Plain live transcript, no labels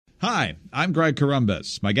Hi, I'm Greg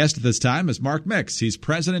Corombos. My guest at this time is Mark Mix. He's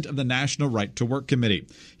president of the National Right to Work Committee.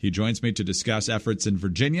 He joins me to discuss efforts in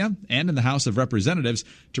Virginia and in the House of Representatives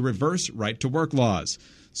to reverse right to work laws.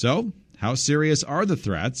 So, how serious are the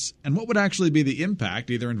threats, and what would actually be the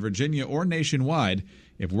impact, either in Virginia or nationwide,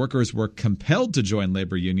 if workers were compelled to join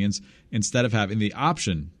labor unions instead of having the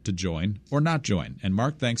option to join or not join? And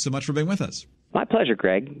Mark, thanks so much for being with us. My pleasure,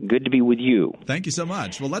 Greg. Good to be with you. Thank you so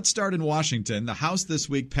much. Well, let's start in Washington. The House this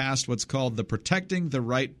week passed what's called the Protecting the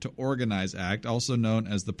Right to Organize Act, also known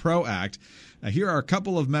as the PRO Act. Here are a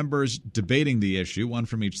couple of members debating the issue, one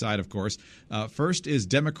from each side, of course. First is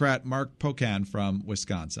Democrat Mark Pocan from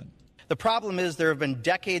Wisconsin. The problem is there have been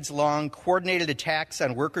decades-long coordinated attacks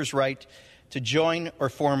on workers' right to join or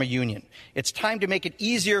form a union. It's time to make it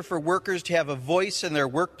easier for workers to have a voice in their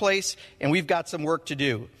workplace, and we've got some work to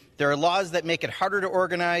do. There are laws that make it harder to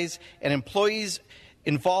organize, and employees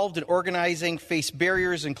involved in organizing face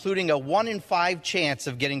barriers, including a 1 in 5 chance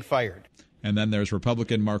of getting fired. And then there's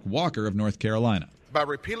Republican Mark Walker of North Carolina. By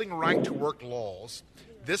repealing right-to-work laws,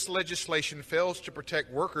 this legislation fails to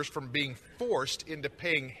protect workers from being forced into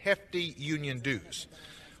paying hefty union dues.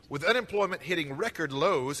 With unemployment hitting record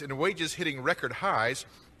lows and wages hitting record highs,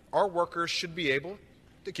 our workers should be able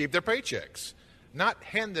to keep their paychecks, not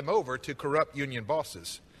hand them over to corrupt union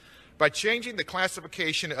bosses. By changing the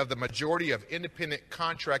classification of the majority of independent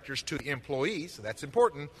contractors to employees, that's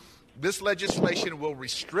important, this legislation will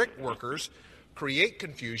restrict workers, create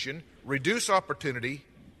confusion, reduce opportunity,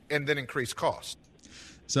 and then increase costs.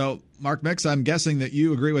 So, Mark Mix, I'm guessing that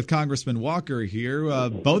you agree with Congressman Walker here.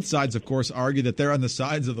 Both sides, of course, argue that they're on the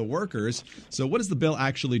sides of the workers. So what does the bill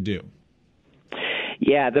actually do?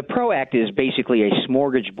 Yeah, the PRO Act is basically a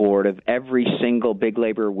smorgasbord of every single big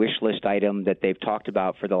labor wish list item that they've talked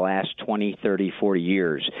about for the last 20, 30, 40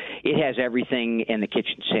 years. It has everything in the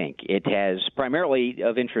kitchen sink. It has, primarily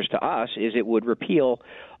of interest to us, is it would repeal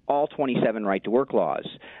all 27 right-to-work laws.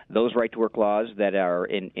 Those right-to-work laws that are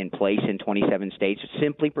in place in 27 states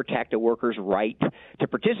simply protect a worker's right to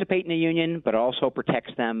participate in a union, but also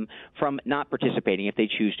protects them from not participating if they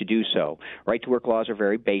choose to do so. Right-to-work laws are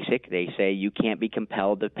very basic. They say you can't be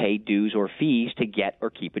compelled to pay dues or fees to get or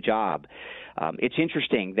keep a job. It's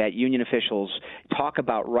interesting that union officials talk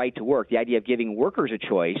about right to work, the idea of giving workers a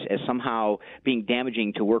choice, as somehow being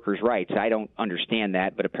damaging to workers' rights. I don't understand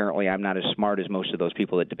that, but apparently I'm not as smart as most of those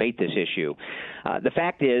people that debate this issue. The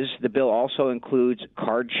fact is, the bill also includes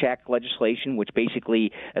card check legislation, which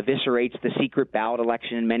basically eviscerates the secret ballot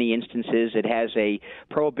election in many instances. It has a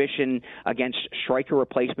prohibition against striker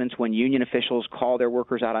replacements when union officials call their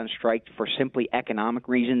workers out on strike for simply economic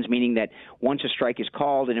reasons, meaning that once a strike is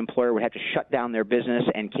called, an employer would have to shut down their business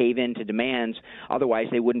and cave in to demands. Otherwise,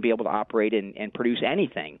 they wouldn't be able to operate and produce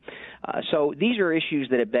anything. So these are issues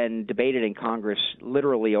that have been debated in Congress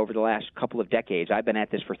literally over the last couple of decades. I've been at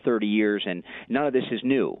this for 30 years, and none of this is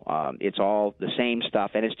new. It's all the same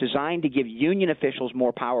stuff, and it's designed to give union officials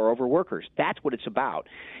more power over workers. That's what it's about.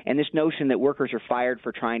 And this notion that workers are fired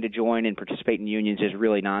for trying to join and participate in unions is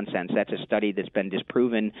really nonsense. That's a study that's been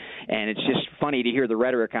disproven, and it's just funny to hear the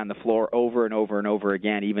rhetoric on the floor over and over and over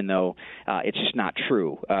again, even though it's just not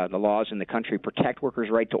true. The laws in the country protect workers'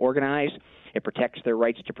 right to organize. It protects their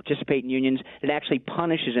rights to participate in unions. It actually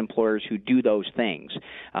punishes employers who do those things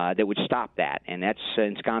that would stop that. And that's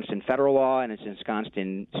ensconced in federal law, and it's ensconced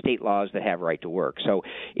in state laws that have right to work. So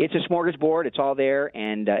it's a smorgasbord. It's all there,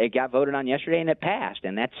 and it got voted on yesterday, and it passed.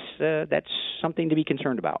 And that's something to be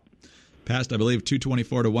concerned about. Passed, I believe,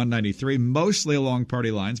 224 to 193, mostly along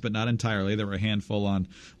party lines, but not entirely. There were a handful on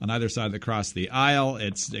either side across the aisle.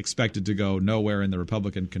 It's expected to go nowhere in the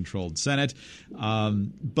Republican-controlled Senate.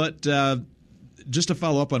 But just to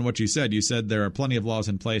follow up on what you said there are plenty of laws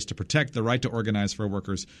in place to protect the right to organize for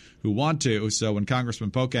workers who want to. So when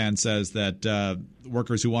Congressman Pocan says that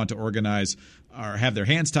workers who want to organize have their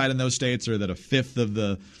hands tied in those states, or that a fifth of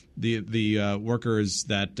the workers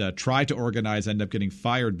that try to organize end up getting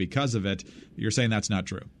fired because of it, you're saying that's not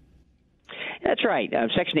true? That's right.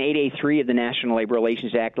 Section 8A3 of the National Labor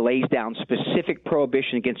Relations Act lays down specific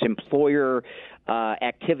prohibition against employer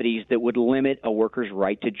activities that would limit a worker's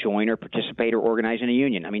right to join or participate or organize in a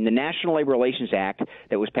union. I mean, the National Labor Relations Act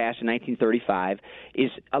that was passed in 1935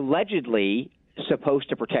 is allegedly supposed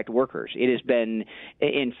to protect workers. It has been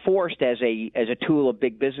enforced as a tool of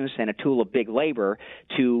big business and a tool of big labor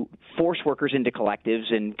to force workers into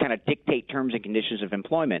collectives and kind of dictate terms and conditions of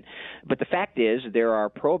employment. But the fact is there are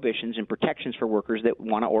prohibitions and protections for workers that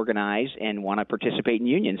want to organize and want to participate in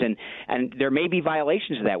unions. And there may be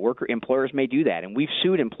violations of that. Employers may do that. And we've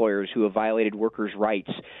sued employers who have violated workers' rights.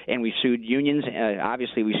 And we've sued unions.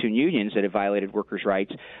 Obviously, we've sued unions that have violated workers'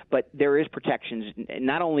 rights. But there is protections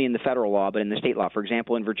not only in the federal law, but in the state law. For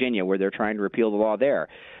example, in Virginia, where they're trying to repeal the law there.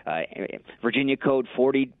 Virginia Code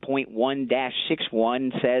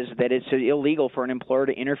 40.1-61 says that it's illegal for an employer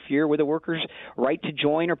to interfere with a worker's right to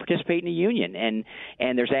join or participate in a union. And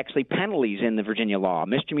there's actually penalties in the Virginia law,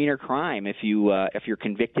 misdemeanor crime if you're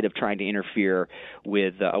convicted of trying to interfere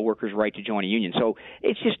with a worker's right to join a union. So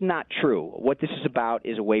it's just not true. What this is about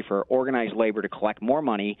is a way for organized labor to collect more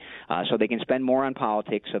money so they can spend more on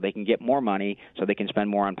politics, so they can get more money, so they can spend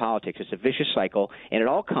more on politics. It's a vicious cycle, and it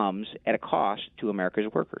all comes at a cost to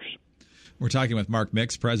America's workers. We're talking with Mark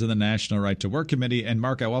Mix, president of the National Right to Work Committee. And,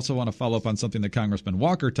 Mark, I also want to follow up on something that Congressman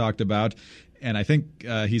Walker talked about. And I think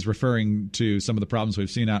he's referring to some of the problems we've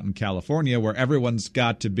seen out in California where everyone's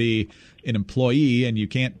got to be an employee and you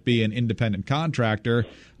can't be an independent contractor.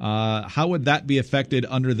 How would that be affected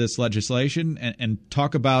under this legislation? And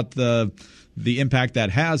talk about the impact that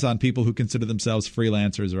has on people who consider themselves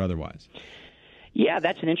freelancers or otherwise. Yeah,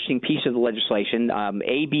 that's an interesting piece of the legislation.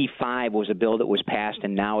 AB 5 was a bill that was passed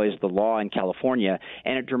and now is the law in California,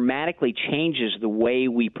 and it dramatically changes the way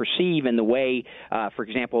we perceive and the way, for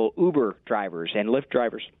example, Uber drivers and Lyft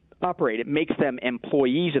drivers operate. It makes them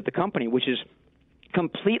employees of the company, which is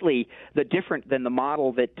completely different than the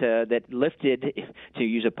model that lifted, to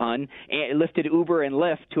use a pun, lifted Uber and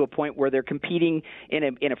Lyft to a point where they're competing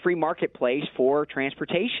in a free marketplace for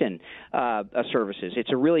transportation services. It's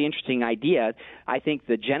a really interesting idea. I think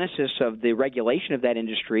the genesis of the regulation of that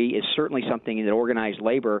industry is certainly something that organized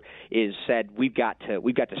labor is said we've got to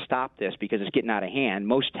stop this because it's getting out of hand.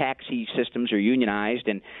 Most taxi systems are unionized,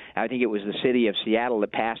 and I think it was the city of Seattle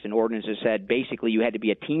that passed an ordinance that said basically you had to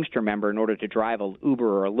be a Teamster member in order to drive a Uber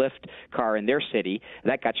or a Lyft car in their city.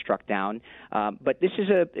 That got struck down. But this is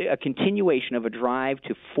a continuation of a drive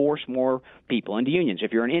to force more people into unions.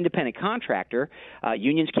 If you're an independent contractor,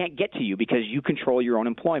 unions can't get to you because you control your own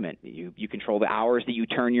employment. You control the hours that you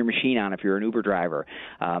turn your machine on if you're an Uber driver.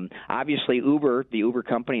 Obviously, Uber, the Uber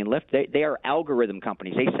company, and Lyft, they are algorithm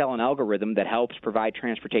companies. They sell an algorithm that helps provide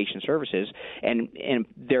transportation services, and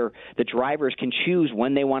the drivers can choose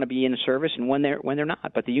when they want to be in service and when they're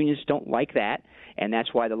not. But the unions don't like that. And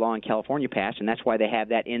that's why the law in California passed, and that's why they have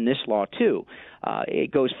that in this law, too.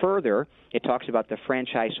 It goes further. It talks about the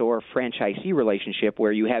franchisor-franchisee relationship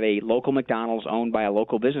where you have a local McDonald's owned by a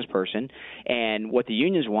local business person, and what the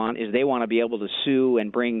unions want is they want to be able to sue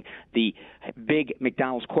and bring the big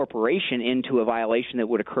McDonald's corporation into a violation that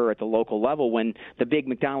would occur at the local level when the big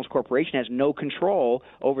McDonald's corporation has no control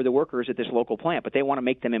over the workers at this local plant. But they want to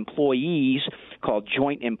make them employees, called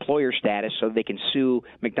joint employer status, so they can sue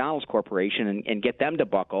McDonald's corporation and get them to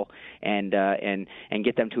buckle and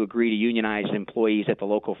get them to agree to unionize employees at the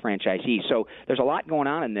local franchisee. So there's a lot going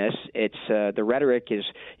on in this. It's the rhetoric is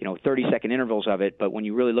 30-second intervals of it, but when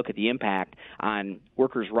you really look at the impact on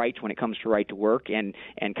workers' rights when it comes to right to work and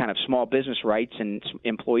kind of small business rights and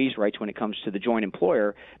employees' rights when it comes to the joint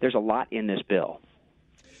employer, there's a lot in this bill.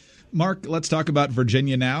 Mark, let's talk about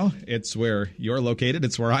Virginia now. It's where you're located.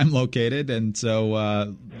 It's where I'm located. And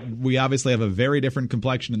so we obviously have a very different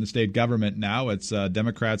complexion in the state government now. It's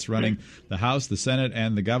Democrats running the House, the Senate,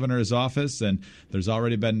 and the governor's office. And there's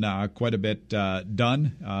already been quite a bit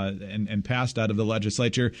done and passed out of the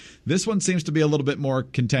legislature. This one seems to be a little bit more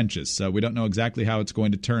contentious. We don't know exactly how it's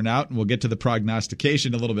going to turn out, and we'll get to the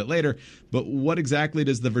prognostication a little bit later. But what exactly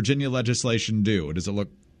does the Virginia legislation do? Does it look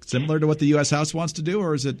similar to what the U.S. House wants to do,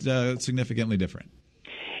 or is it significantly different?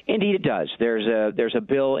 Indeed, it does. There's a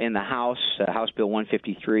bill in the House, House Bill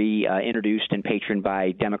 153, introduced and patroned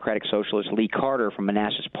by Democratic Socialist Lee Carter from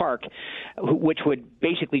Manassas Park, which would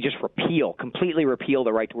basically just completely repeal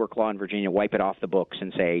the right-to-work law in Virginia, wipe it off the books,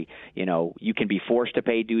 and say, you can be forced to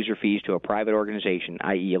pay dues or fees to a private organization,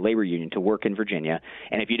 i.e. a labor union, to work in Virginia,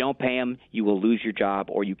 and if you don't pay them, you will lose your job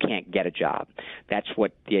or you can't get a job. That's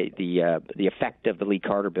what the effect of the Lee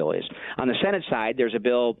Carter bill is. On the Senate side, there's a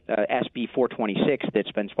bill, SB 426,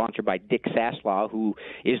 that's been sponsored by Dick Saslaw, who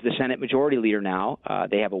is the Senate Majority Leader now.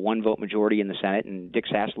 They have a one-vote majority in the Senate, and Dick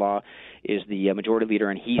Saslaw is the Majority Leader,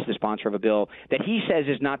 and he's the sponsor of a bill that he says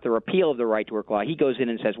is not the repeal of the right-to-work law. He goes in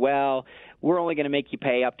and says, well, we're only going to make you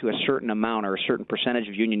pay up to a certain amount or a certain percentage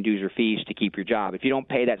of union dues or fees to keep your job. If you don't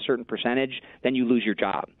pay that certain percentage, then you lose your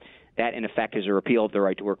job. That, in effect, is a repeal of the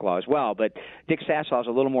right to work law as well. But Dick Sassow is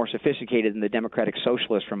a little more sophisticated than the Democratic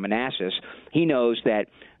Socialist from Manassas. He knows that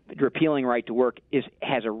repealing right to work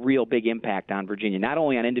has a real big impact on Virginia, not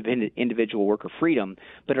only on individual worker freedom,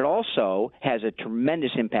 but it also has a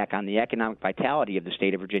tremendous impact on the economic vitality of the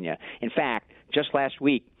state of Virginia. In fact, just last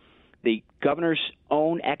week, the governor's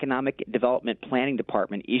own economic development planning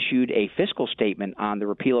department issued a fiscal statement on the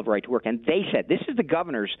repeal of right to work, and they said, this is the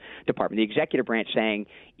governor's department, the executive branch, saying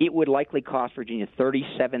it would likely cost Virginia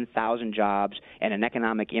 37,000 jobs and an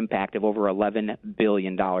economic impact of over $11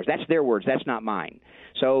 billion. That's their words. That's not mine.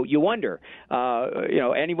 So you wonder,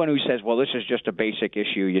 anyone who says, well, this is just a basic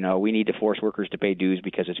issue, we need to force workers to pay dues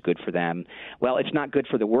because it's good for them. Well, it's not good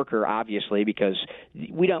for the worker, obviously, because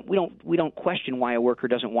we don't question why a worker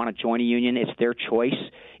doesn't want to join a union. It's their choice.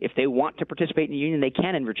 If they want to participate in a union, they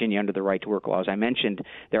can in Virginia under the right to work law. As I mentioned,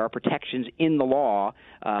 there are protections in the law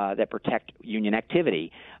that protect union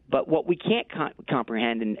activity. But what we can't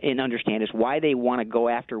comprehend and understand is why they want to go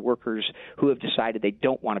after workers who have decided they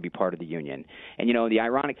don't want to be part of the union. And, the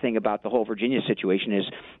ironic thing about the whole Virginia situation is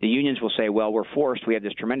the unions will say, well, we're forced. We have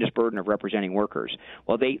this tremendous burden of representing workers.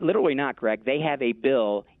 Well, they literally not, Greg. They have a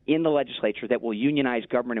bill in the legislature that will unionize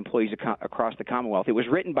government employees across the Commonwealth. It was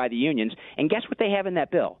written by the unions, and guess what they have in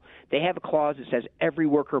that bill? They have a clause that says every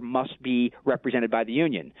worker must be represented by the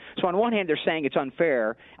union. So on one hand, they're saying it's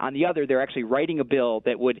unfair. On the other, they're actually writing a bill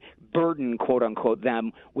that would burden, quote-unquote,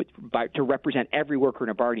 them to represent every worker in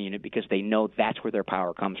a bargaining unit because they know that's where their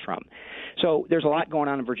power comes from. So there's a lot going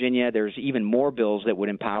on in Virginia. There's even more bills that would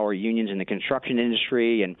empower unions in the construction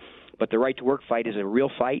industry, but the right to work fight is a real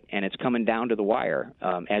fight, and it's coming down to the wire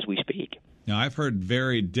as we speak. Now, I've heard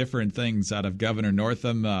very different things out of Governor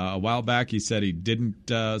Northam. A while back, he said he didn't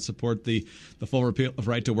support the full repeal of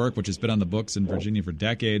right to work, which has been on the books in Virginia for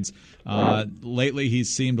decades. Lately, he's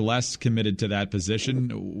seemed less committed to that position.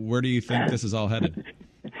 Where do you think this is all headed?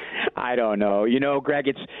 I don't know. Greg,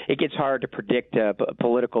 it gets hard to predict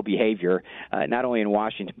political behavior, not only in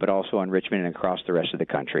Washington but also in Richmond and across the rest of the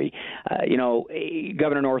country.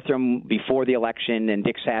 Governor Northam before the election and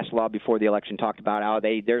Dick Sassow before the election talked about how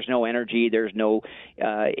there's no energy, there's no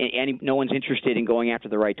one's interested in going after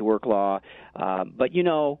the right to work law. But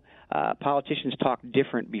politicians talk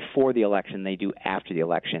different before the election than they do after the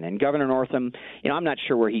election. And Governor Northam, I'm not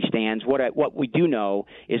sure where he stands. What we do know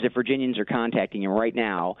is that Virginians are contacting him right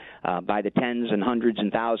now by the tens and hundreds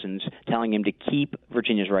and thousands, telling him to keep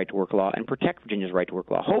Virginia's right to work law and protect Virginia's right to work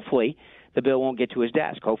law. Hopefully, the bill won't get to his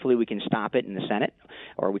desk. Hopefully, we can stop it in the Senate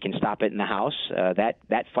or we can stop it in the House.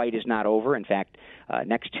 That fight is not over. In fact,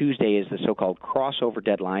 next Tuesday is the so-called crossover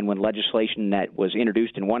deadline when legislation that was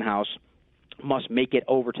introduced in one House must make it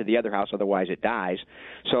over to the other house, otherwise it dies.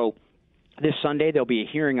 So this Sunday there'll be a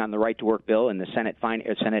hearing on the right to work bill in the Senate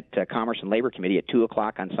Commerce and Labor Committee at 2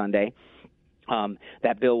 o'clock on Sunday.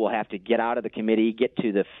 That bill will have to get out of the committee,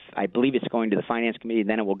 I believe it's going to the Finance Committee,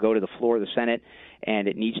 then it will go to the floor of the Senate, and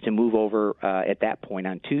it needs to move over at that point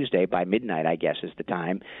on Tuesday by midnight, I guess is the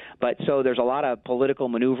time. But so there's a lot of political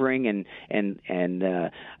maneuvering and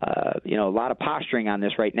a lot of posturing on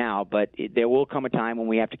this right now, but there will come a time when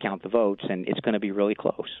we have to count the votes, and it's going to be really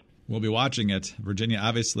close. We'll be watching it. Virginia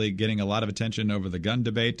obviously getting a lot of attention over the gun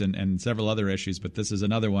debate and several other issues, but this is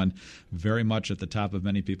another one very much at the top of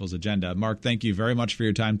many people's agenda. Mark, thank you very much for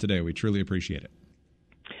your time today. We truly appreciate it.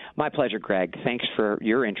 My pleasure, Greg. Thanks for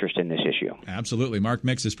your interest in this issue. Absolutely. Mark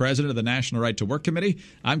Mix is president of the National Right to Work Committee.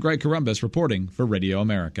 I'm Greg Columbus reporting for Radio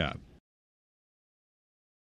America.